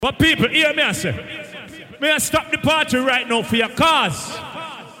But people, hear me I say. May I stop the party right now for your cause?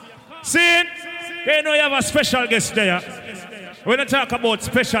 See? You know you have a special guest there. When I talk about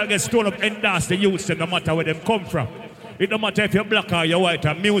special guests, turn up and dance the youths, no matter where them come from. It don't matter if you're black or you're white,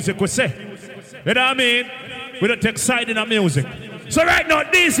 and music we say. You know what I mean? We don't take side in the music. So right now,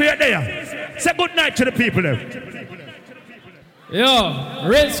 these are there. Say good night to the people there. Yo,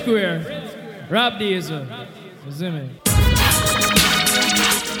 Red Square, Rob Diesel. You see me?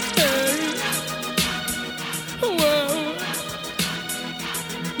 Hey. Whoa.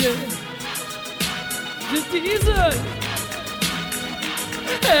 Yeah. The Diesel.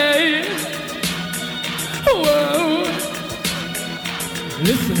 Hey. Whoa.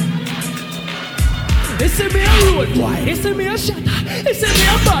 Listen. They say me a road boy, they say me a shatter, they say me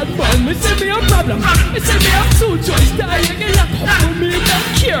a bad man, they say me a problem, they say me a two choice die, you can lock up for me,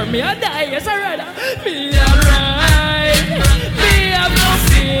 don't cure me, I die, yes I rather, me alright, me have no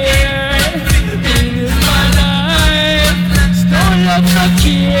fear, me live my life, still love no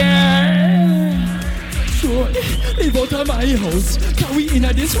care. Sure, live out of my house, cause we in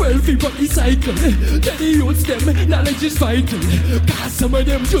this world, we got the cycle, tell the youths them, knowledge is vital, cause some of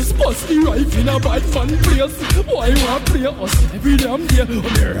them just bust the rifle in a bad fun place, why you want to play us every damn day,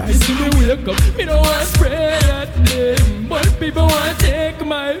 when they rise and they wake up, me don't want to spread that name, but people want to take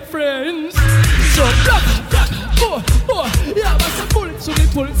my friends, so yeah, but some bullets to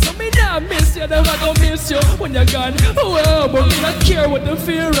the bullets, so me not miss you, never gonna miss you when you're gone, well, but me not care what the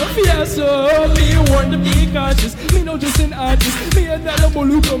fear of, yeah, so me warn them be cautious, me no just an artist, me another bull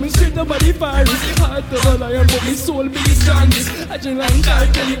who coming straight up by the virus, heart of a lion, but me soul be the strongest, I just like to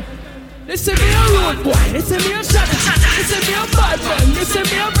tell you. They say me a road boy, they say me a shatter, they say me a bad man, they say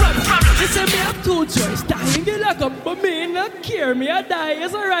me a brother, they say me a two choice, dying get lock up, but me not care, me a die,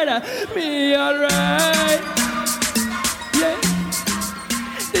 yes alright, me alright, yeah,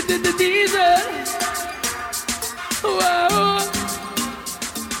 the Diesel, wow,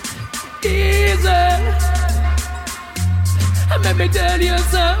 Diesel, and let me tell you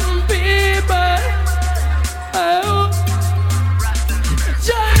something, people, oh,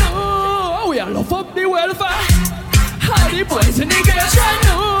 Jano, we are love up the welfare. How the boys and the girls,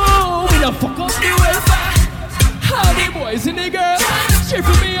 Jano, we don't fuck up the welfare. How the boys and the girls, straight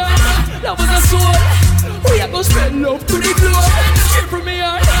from me heart, love is a soul. We are gonna spend love to the globe. Straight from me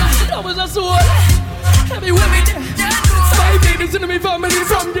heart, love is a soul. Everywhere me there. My babies in my family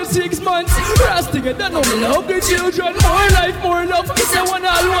from just 6 months. Rasting it, I know me love the children. More life, more love. It's a one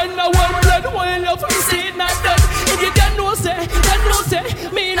all one, now one blood, one love. We say it not done. If you don't know, say,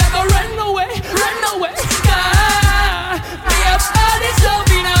 me not go run away. Me have all this love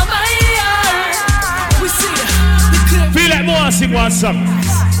in my heart. We see it. Feel like more sing one song.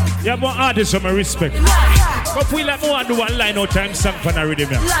 You have more artists from my respect. But feel like more do one line or time song for the rhythm.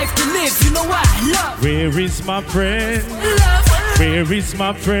 Life to live, you know what? Love. Where is my friend? Love. Where is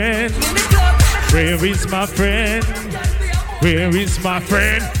my friend? Where is my friend? Where is my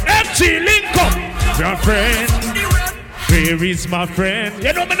friend? Empty link up, your friend. Where is my friend?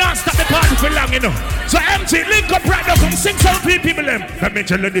 You know me not stop the party for long, you know. So empty link up right now, come sing some people them. Let me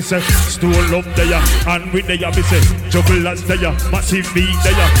tell you this, Stole up there, and with the we say, Jugglers there, Massive beat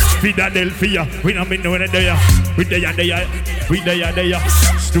there, Philadelphia, we know me know it there, with there,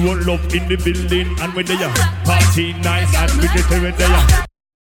 Stole up in the building, and with there, party nice, and with the there.